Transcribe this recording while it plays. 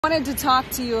I wanted to talk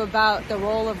to you about the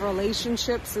role of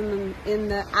relationships in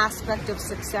the aspect of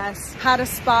success, how to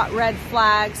spot red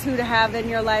flags, who to have in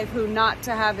your life, who not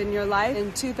to have in your life.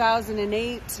 In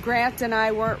 2008, Grant and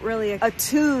I weren't really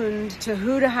attuned to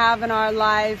who to have in our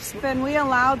lives, and we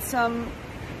allowed some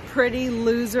pretty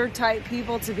loser type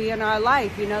people to be in our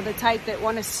life, you know, the type that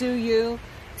want to sue you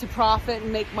to profit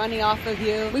and make money off of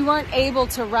you. We weren't able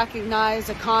to recognize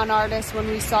a con artist when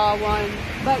we saw one.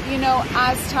 But you know,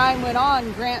 as time went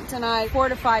on, Grant and I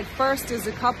fortified first as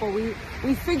a couple.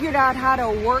 We figured out how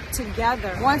to work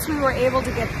together. Once we were able to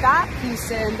get that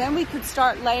piece in, then we could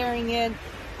start layering in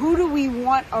who do we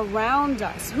want around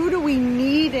us? Who do we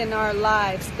need in our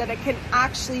lives that it can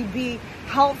actually be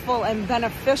helpful and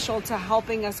beneficial to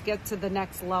helping us get to the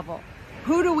next level?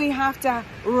 Who do we have to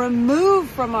remove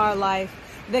from our life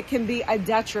that can be a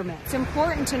detriment? It's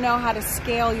important to know how to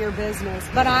scale your business,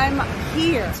 but I'm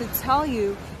here to tell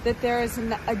you that there is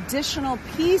an additional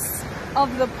piece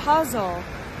of the puzzle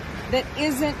that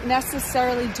isn't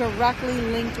necessarily directly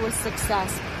linked with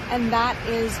success, and that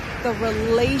is the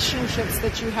relationships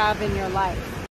that you have in your life.